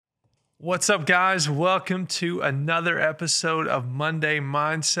What's up, guys? Welcome to another episode of Monday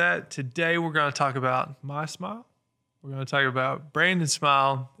Mindset. Today, we're going to talk about my smile. We're going to talk about Brandon's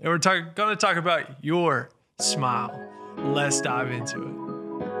smile. And we're going to talk about your smile. Let's dive into it.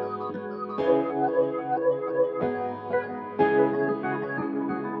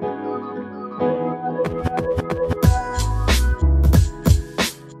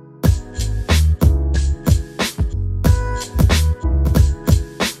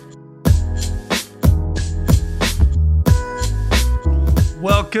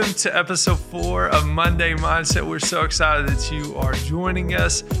 Welcome to episode 4 of Monday Mindset. We're so excited that you are joining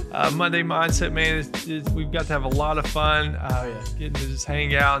us. Monday Mindset, man, we've got to have a lot of fun getting to just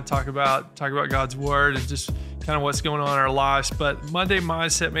hang out and talk about God's Word and just kind of what's going on in our lives. But Monday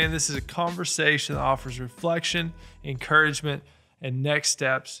Mindset, man, this is a conversation that offers reflection, encouragement, and next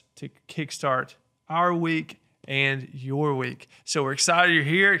steps to kickstart our week and your week. So we're excited you're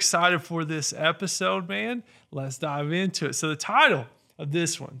here, excited for this episode, man. Let's dive into it. So the title of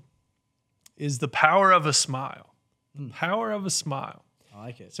this one is The Power of a Smile. The Power of a Smile. I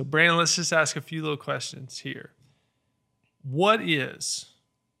like it. So, Brandon, let's just ask a few little questions here. What is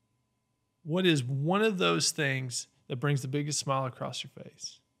one of those things that brings the biggest smile across your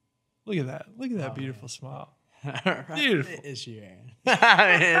face? Look at that. Look at that beautiful smile. Beautiful. It's you, Aaron.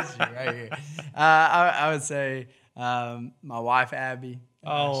 It's you right here. I would say my wife, Abby.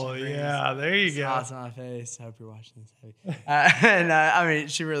 Oh, yeah. There you go. Smiles on my face. I hope you're watching this, Abby. I mean,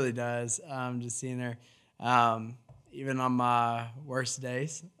 she really does. Just seeing her, even on my worst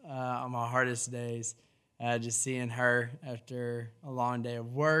days, on my hardest days, just seeing her after a long day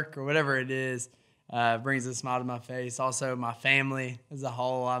of work or whatever it is, brings a smile to my face. Also, my family as a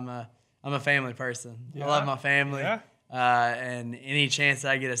whole. I'm a family person. Yeah. I love my family. Yeah. And any chance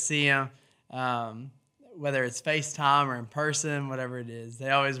that I get to see them, whether it's FaceTime or in person, whatever it is,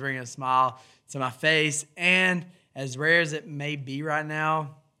 they always bring a smile to my face. And as rare as it may be right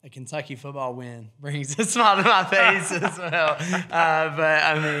now, a Kentucky football win brings a smile to my face as well. But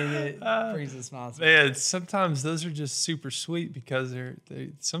I mean, it brings a smile to my face. Man, sometimes those are just super sweet because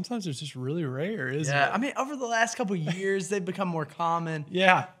sometimes they're just really rare, isn't it? I mean, over the last couple of years, they've become more common.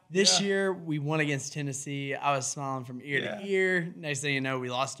 Yeah. This year, we won against Tennessee. I was smiling from ear to ear. Next thing you know, we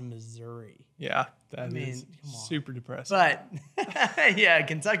lost to Missouri. Yeah, that is super depressing. But, yeah,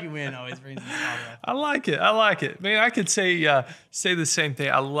 Kentucky win always brings a smile to my face. I like it. Man, I could say the same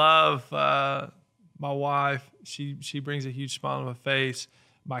thing. I love my wife. She brings a huge smile on my face.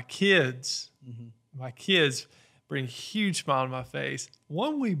 My kids bring a huge smile on my face.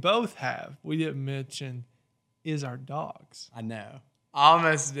 One we both have, we didn't mention, is our dogs. I know.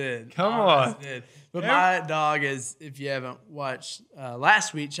 Almost did. Come Almost on. did. But my dog is, if you haven't watched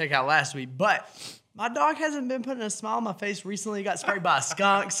last week, check out last week. But my dog hasn't been putting a smile on my face recently. He got sprayed by a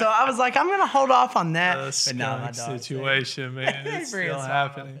skunk. So I was like, I'm going to hold off on that. The skunk situation, man. It's still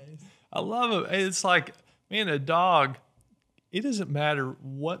happening. I love it. It's like, man, a dog, it doesn't matter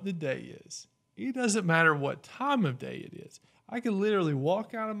what the day is. It doesn't matter what time of day it is. I can literally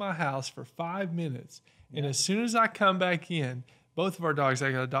walk out of my house for 5 minutes. And as soon as I come back in, both of our dogs,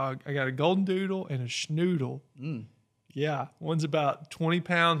 I got a golden doodle and a schnoodle. Yeah, one's about 20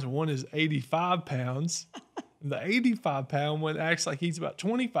 pounds and one is 85 pounds. The 85-pound one acts like he's about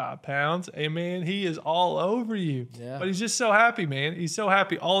 25 pounds. And, man, he is all over you. Yeah. But he's just so happy, man. He's so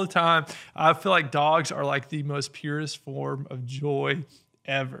happy all the time. I feel like dogs are like the most purest form of joy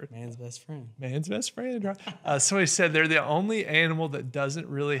ever. Man's best friend. Man's best friend, right? Somebody said they're the only animal that doesn't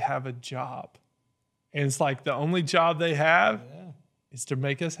really have a job. And it's like the only job they have is to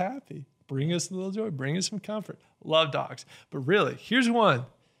make us happy, bring us a little joy, bring us some comfort. Love dogs. But really, here's one.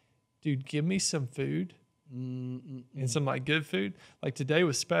 Dude, give me some food and some like good food. Like today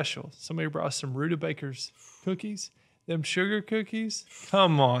was special. Somebody brought us some Rutabaker's cookies. Them sugar cookies.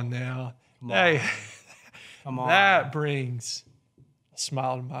 Come on now. Come on. That brings a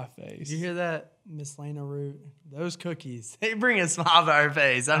smile to my face. Did you hear that, Miss Lena Root? Those cookies, they bring a smile to our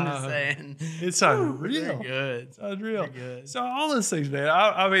face. I'm just saying. It's unreal. They're good. It's unreal. They're good. So all those things, man.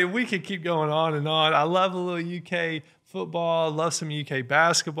 I mean, we could keep going on and on. I love a little UK football. I love some UK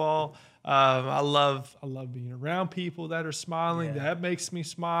basketball. I love being around people that are smiling. Yeah. That makes me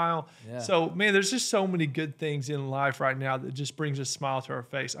smile. Yeah. So, man, there's just so many good things in life right now that just brings a smile to our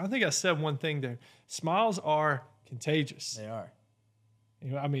face. I think I said one thing there. Smiles are contagious. They are.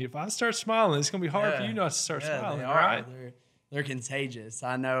 I mean, if I start smiling, it's going to be hard for you not to start smiling, right? They're contagious.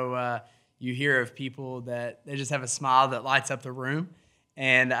 I know you hear of people that they just have a smile that lights up the room.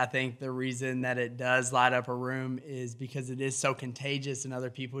 And I think the reason that it does light up a room is because it is so contagious and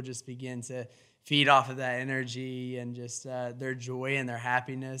other people just begin to feed off of that energy and just their joy and their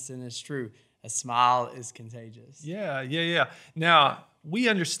happiness. And it's true. A smile is contagious. Yeah. Now, we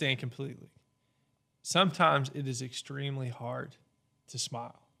understand completely. Sometimes it is extremely hard to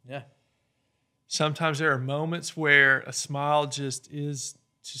smile. Yeah. Sometimes there are moments where a smile just is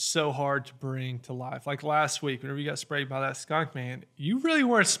just so hard to bring to life. Like last week, whenever you got sprayed by that skunk, man, you really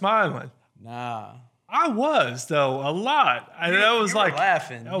weren't smiling. Nah. I was, though, a lot. You were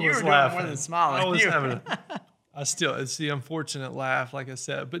laughing. I was you were laughing. doing more than smiling. I was having it's the unfortunate laugh, like I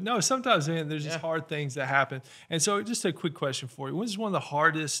said. But no, sometimes, man, there's just hard things that happen. And so just a quick question for you. When is the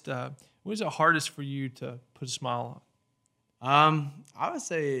hardest for you to put a smile on? I would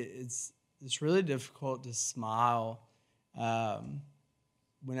say it's really difficult to smile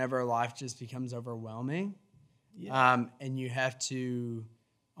whenever life just becomes overwhelming. Yeah. And you have to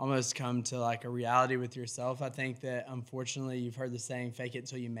almost come to like a reality with yourself. I think that unfortunately you've heard the saying, fake it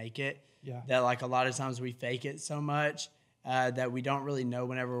till you make it. Yeah. That like a lot of times we fake it so much that we don't really know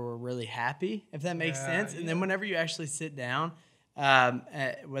whenever we're really happy, if that makes sense. And then whenever you actually sit down,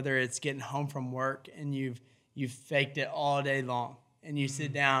 whether it's getting home from work and you've faked it all day long and you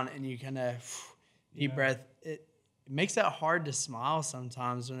sit down and you kind of deep breath, it makes it hard to smile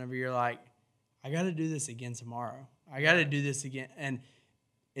sometimes whenever you're like, I got to do this again tomorrow. I got to do this again. And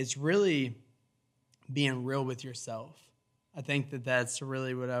it's really being real with yourself. I think that that's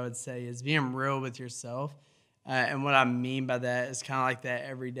really what I would say is being real with yourself. And what I mean by that is kind of like that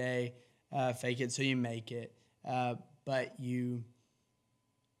every day, fake it till you make it. But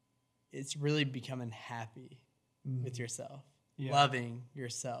it's really becoming happy with yourself, loving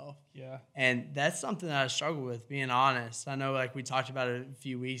yourself. Yeah. And that's something that I struggle with, being honest. I know like we talked about it a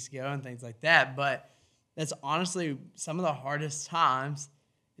few weeks ago and things like that, but that's honestly some of the hardest times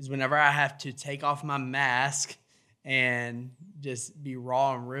is whenever I have to take off my mask and just be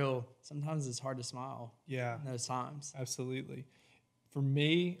raw and real. Sometimes it's hard to smile. Yeah. In those times. Absolutely. For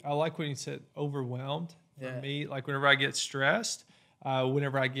me, I like when you said overwhelmed. For me, like whenever I get stressed,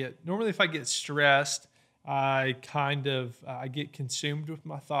 normally if I get stressed, I get consumed with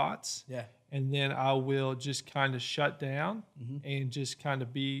my thoughts. Yeah. And then I will just kind of shut down and just kind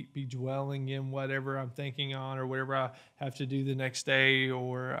of be dwelling in whatever I'm thinking on or whatever I have to do the next day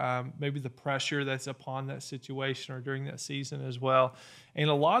or maybe the pressure that's upon that situation or during that season as well. And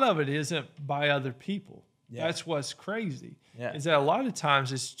a lot of it isn't by other people. Yeah. That's what's crazy. Yeah. Is that a lot of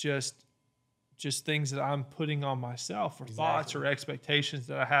times it's just things that I'm putting on myself or thoughts or expectations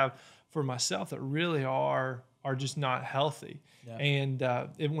that I have for myself that really are just not healthy. Yeah. And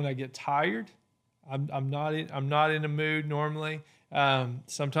when I get tired, I'm not in a mood normally.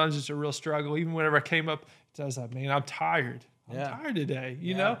 Sometimes it's a real struggle. Even whenever I came up, I was like, man, I'm tired. I'm tired today,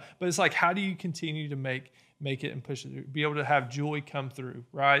 you know? But it's like, how do you continue to make it and push it through? Be able to have joy come through,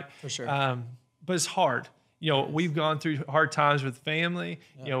 right? For sure. But it's hard. You know, we've gone through hard times with family,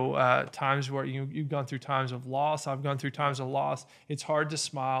 times where you've gone through times of loss. I've gone through times of loss. It's hard to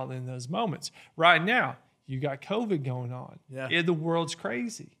smile in those moments. Right now, you got COVID going on. Yeah. The world's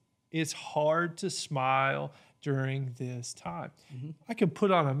crazy. It's hard to smile during this time. Mm-hmm. I can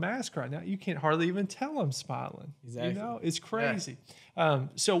put on a mask right now. You can't hardly even tell I'm smiling. Exactly. You know, it's crazy. Yeah.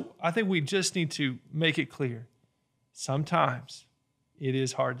 So I think we just need to make it clear. Sometimes it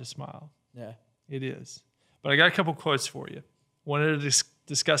is hard to smile. Yeah. It is. But I got a couple quotes for you. Wanted to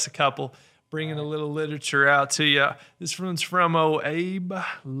discuss a couple, bringing a little literature out to you. This one's from Abe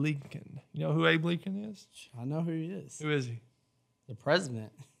Lincoln. You know who Abe Lincoln is? I know who he is. Who is he? The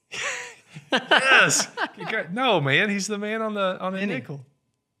president. Yes. No, man. He's the man on the nickel.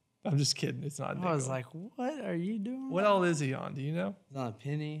 I'm just kidding. It's not a nickel. I was like, what are you doing? What all is he on? Do you know? He's on a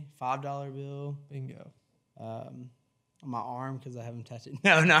penny, $5 bill. Bingo. On my arm because I haven't touched it.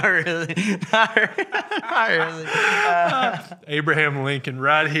 No, not really. Not really. Abraham Lincoln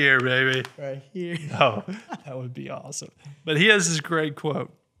right here, baby. Right here. Oh, that would be awesome. But he has this great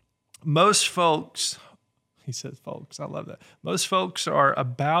quote. Most folks, he says folks, I love that. Most folks are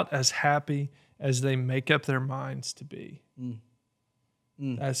about as happy as they make up their minds to be.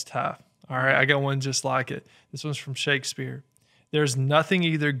 That's tough. All right, I got one just like it. This one's from Shakespeare. There's nothing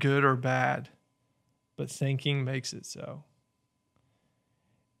either good or bad, but thinking makes it so.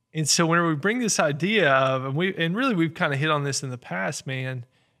 And so whenever we bring this idea of, and really we've kind of hit on this in the past, man,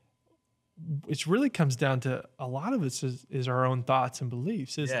 it really comes down to a lot of it is our own thoughts and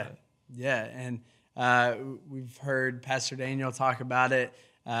beliefs, isn't it? Yeah, and we've heard Pastor Daniel talk about it.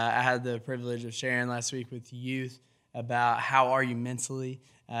 I had the privilege of sharing last week with youth about how are you mentally,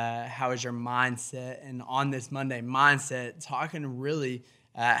 how is your mindset, and on this Monday mindset, talking really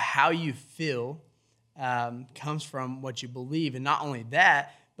how you feel comes from what you believe, and not only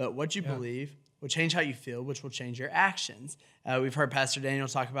that, but what you believe, will change how you feel, which will change your actions. We've heard Pastor Daniel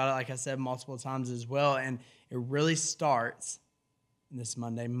talk about it, like I said, multiple times as well. And it really starts in this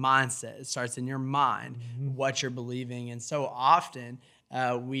Monday mindset. It starts in your mind, what you're believing. And so often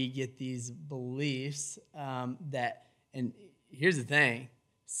we get these beliefs that, and here's the thing,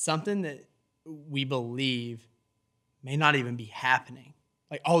 something that we believe may not even be happening.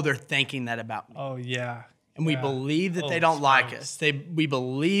 Like, oh, they're thinking that about me. Oh, yeah. And we believe that they don't like us. We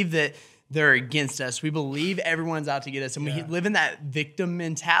believe that they're against us. We believe everyone's out to get us. And we live in that victim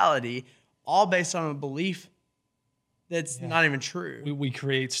mentality, all based on a belief that's not even true. We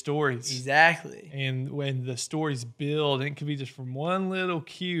create stories. Exactly. And when the stories build, it could be just from one little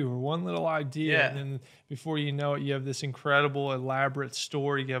cue or one little idea. Yeah. And then before you know it, you have this incredible, elaborate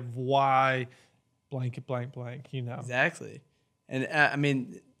story. You have why, blank, blank, blank, you know. Exactly. And I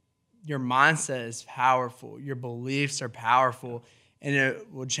mean, your mindset is powerful. Your beliefs are powerful, and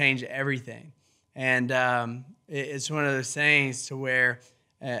it will change everything. And it's one of those things to where,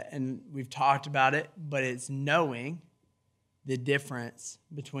 and we've talked about it, but it's knowing the difference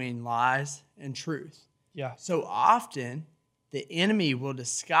between lies and truth. Yeah. So often, the enemy will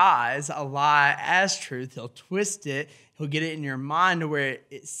disguise a lie as truth. He'll twist it. He'll get it in your mind to where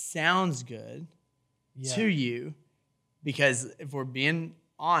it sounds good to you. Because if we're being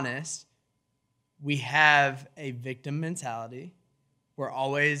honest, we have a victim mentality. We're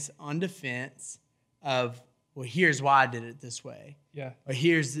always on defense of, well, here's why I did it this way. Yeah. Or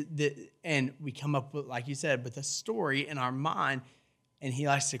here's and we come up with, like you said, with a story in our mind, and he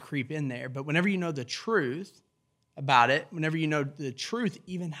likes to creep in there. But whenever you know the truth about it, whenever you know the truth,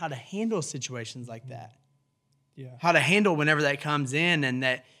 even how to handle situations like that, how to handle whenever that comes in, and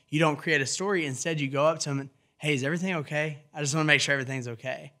that you don't create a story. Instead, you go up to him and, hey, is everything okay? I just want to make sure everything's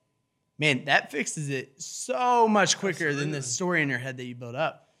okay. Man, that fixes it so much quicker than the story in your head that you build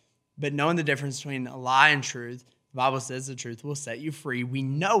up. But knowing the difference between a lie and truth, the Bible says the truth will set you free. We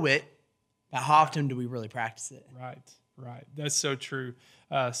know it, but how often do we really practice it? Right. That's so true.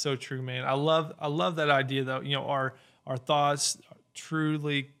 So true, man. I love that idea, though. You know, our thoughts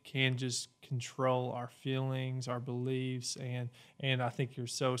truly can just control our feelings, our beliefs, and I think you're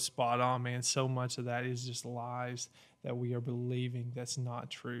so spot on, man. So much of that is just lies that we are believing that's not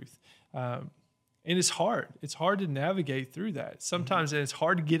truth. And it's hard. It's hard to navigate through that. Sometimes it's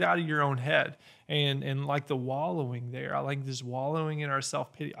hard to get out of your own head. And like the wallowing there, I like this wallowing in our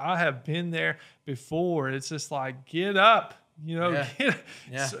self-pity. I have been there before. It's just like, get up, you know,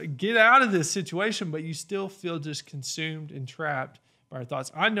 get out of this situation, but you still feel just consumed and trapped by our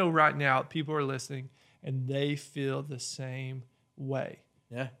thoughts. I know right now people are listening and they feel the same way.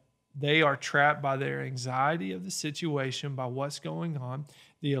 Yeah. They are trapped by their anxiety of the situation, by what's going on.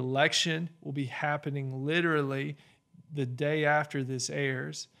 The election will be happening literally the day after this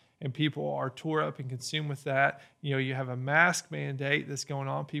airs, and people are tore up and consumed with that. You know, you have a mask mandate that's going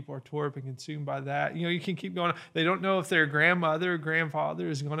on. People are tore up and consumed by that. You know, you can keep going. They don't know if their grandmother or grandfather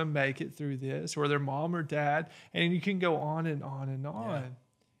is going to make it through this, or their mom or dad, and you can go on and on and on.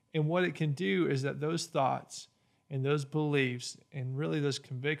 Yeah. And what it can do is that those thoughts and those beliefs and really those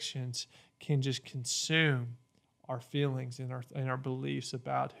convictions can just consume our feelings and our beliefs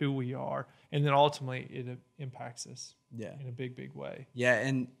about who we are. And then ultimately it impacts us in a big, big way. Yeah,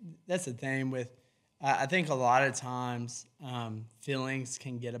 and that's the thing with, I think a lot of times feelings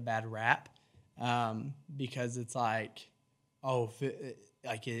can get a bad rap because it's like,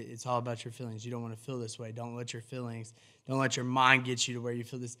 it's all about your feelings. You don't want to feel this way. Don't let your mind get you to where you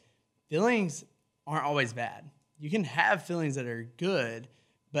feel this. Feelings aren't always bad. You can have feelings that are good,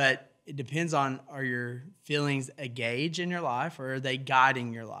 but it depends on, are your feelings a gauge in your life, or are they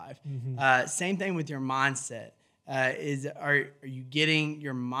guiding your life? Mm-hmm. Same thing with your mindset. Are you getting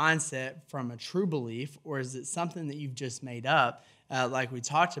your mindset from a true belief, or is it something that you've just made up, like we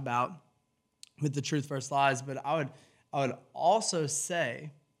talked about with the truth versus lies? But I would also say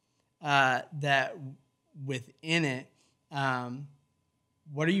that within it,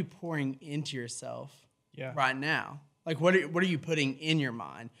 what are you pouring into yourself right now? Like, what are you putting in your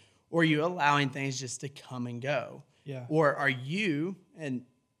mind? Or are you allowing things just to come and go? Yeah. Or do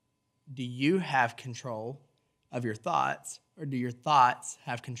you have control of your thoughts, or do your thoughts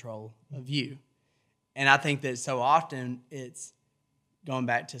have control of you? And I think that so often it's going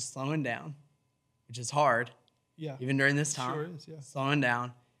back to slowing down, which is hard. Yeah. Even during this time. Sure is, yeah. Slowing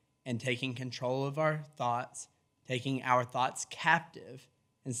down and taking control of our thoughts, taking our thoughts captive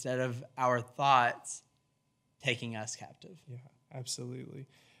instead of our thoughts taking us captive. Yeah, absolutely.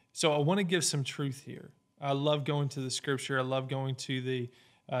 So I want to give some truth here. I love going to the scripture. I love going to the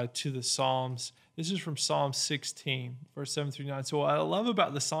to the Psalms. This is from Psalm 16, verse 7 through 9. So what I love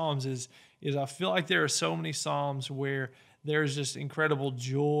about the Psalms is I feel like there are so many Psalms where there's just incredible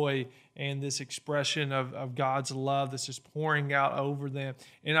joy and this expression of God's love that's just pouring out over them.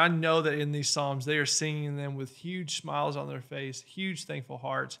 And I know that in these Psalms, they are singing them with huge smiles on their face, huge thankful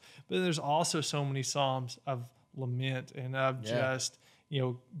hearts. But there's also so many Psalms of lament and of just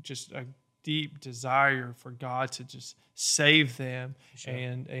a deep desire for God to just save them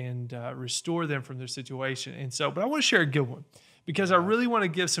and restore them from their situation. And so, but I want to share a good one, because I really want to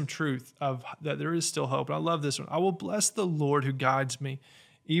give some truth of that there is still hope. And I love this one. I will bless the Lord who guides me.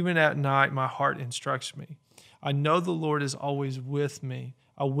 Even at night, my heart instructs me. I know the Lord is always with me.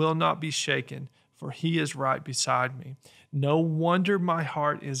 I will not be shaken, for he is right beside me. No wonder my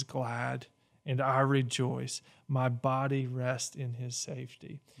heart is glad and I rejoice. My body rests in his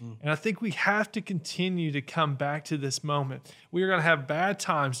safety. And I think we have to continue to come back to this moment. We are going to have bad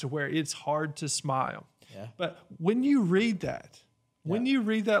times to where it's hard to smile. Yeah. But when you read that, when you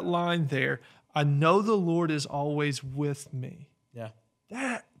read that line there, I know the Lord is always with me. Yeah.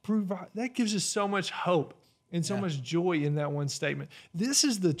 That gives us so much hope and so much joy in that one statement. This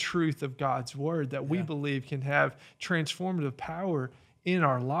is the truth of God's word that we believe can have transformative power in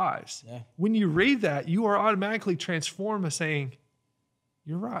our lives. Yeah. When you read that, you are automatically transformed by saying,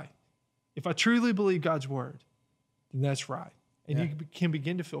 you're right. If I truly believe God's word, then that's right. And you can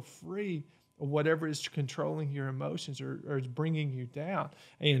begin to feel free of whatever is controlling your emotions or is bringing you down.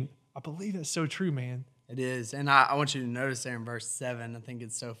 And I believe that's so true, man. It is. And I want you to notice there in verse 7, I think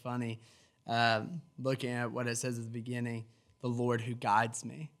it's so funny, looking at what it says at the beginning, the Lord who guides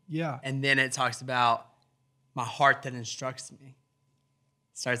me. Yeah. And then it talks about my heart that instructs me.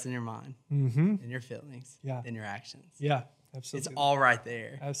 Starts in your mind, in your feelings, in your actions. Yeah, absolutely. It's all right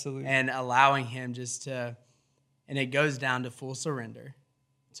there. Absolutely. And allowing him and it goes down to full surrender,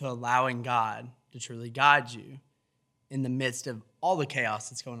 to allowing God to truly guide you in the midst of all the chaos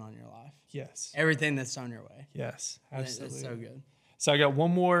that's going on in your life. Yes. Everything that's on your way. Yes, absolutely. That's so good. So I got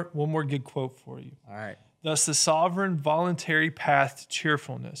one more good quote for you. All right. Thus the sovereign voluntary path to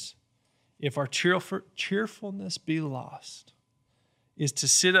cheerfulness, if our cheerfulness be lost, is to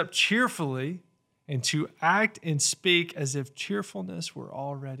sit up cheerfully and to act and speak as if cheerfulness were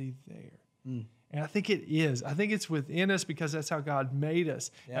already there. And I think it is. I think it's within us because that's how God made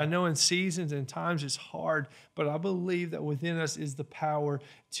us. I know in seasons and times it's hard, but I believe that within us is the power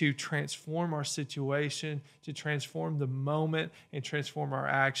to transform our situation, to transform the moment, and transform our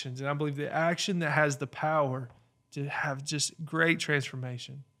actions. And I believe the action that has the power to have just great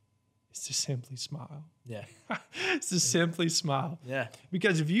transformation is to simply smile. Yeah. It's to simply smile. Yeah.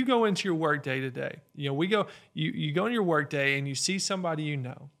 Because if you go into your work day to day, you go in your work day and you see somebody you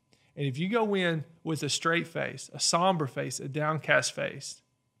know, and if you go in with a straight face, a somber face, a downcast face,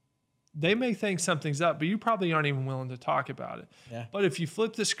 they may think something's up, but you probably aren't even willing to talk about it. Yeah. But if you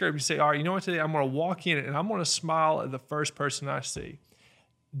flip the script, you say, all right, you know what, today I'm going to walk in and I'm going to smile at the first person I see.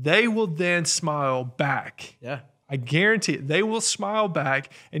 They will then smile back. Yeah. I guarantee it. They will smile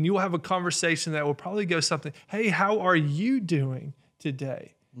back and you will have a conversation that will probably go something, hey, how are you doing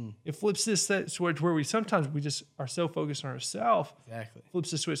today? It flips this switch where we just are so focused on ourselves. Exactly.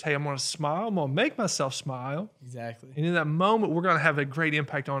 Flips the switch, hey, I'm going to smile. I'm going to make myself smile. Exactly. And in that moment, we're going to have a great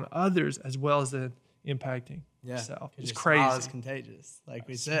impact on others as well as the impacting yourself. It's crazy. Smile is contagious, like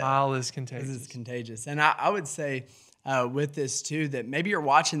we said. Smile is contagious. It's contagious. And I would say with this too, that maybe you're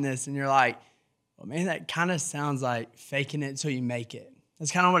watching this and you're like, well, man, that kind of sounds like faking it until you make it.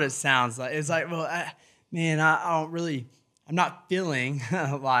 That's kind of what it sounds like. It's like, well, I don't really, I'm not feeling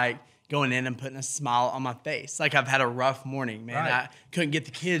like going in and putting a smile on my face. Like I've had a rough morning, man. Right. I couldn't get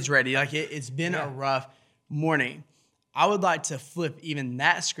the kids ready. Like it's been a rough morning. I would like to flip even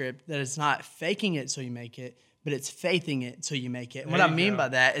that script, that it's not faking it till you make it, but it's faithing it till you make it. And what I mean by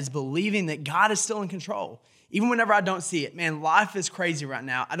that is believing that God is still in control. Even whenever I don't see it, man, life is crazy right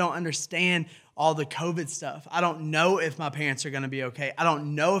now. I don't understand all the COVID stuff. I don't know if my parents are going to be okay. I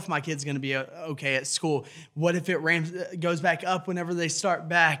don't know if my kid's going to be okay at school. What if it goes back up whenever they start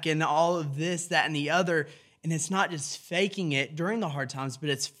back, and all of this, that, and the other. And it's not just faking it during the hard times, but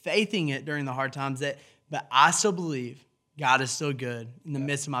it's faithing it during the hard times. But I still believe God is still good in the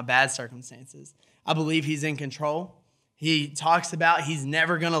midst of my bad circumstances. I believe he's in control. He talks about he's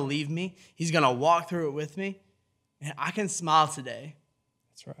never going to leave me. He's going to walk through it with me. And I can smile today.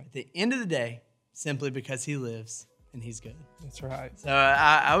 That's right. At the end of the day, simply because he lives and he's good. That's right. So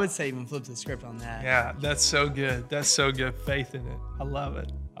I would say even flip the script on that. Yeah, that's so good. That's so good. Faith in it. I love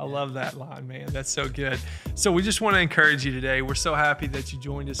it. I love that line, man. That's so good. So we just want to encourage you today. We're so happy that you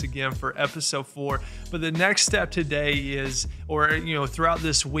joined us again for episode 4. But the next step today is, or throughout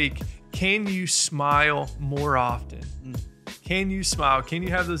this week, can you smile more often? Can you smile? Can you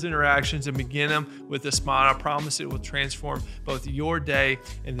have those interactions and begin them with a smile? I promise it will transform both your day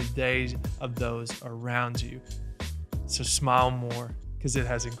and the days of those around you. So smile more, because it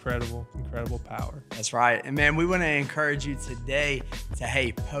has incredible power. That's right. And man, we want to encourage you today to,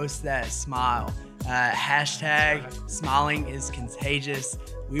 hey, post that smile. Hashtag smiling is contagious.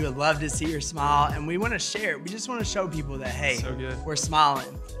 We would love to see your smile, and we want to share it. We just want to show people that, hey, we're smiling,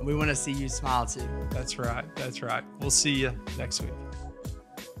 and we want to see you smile too. That's right. We'll see you next week.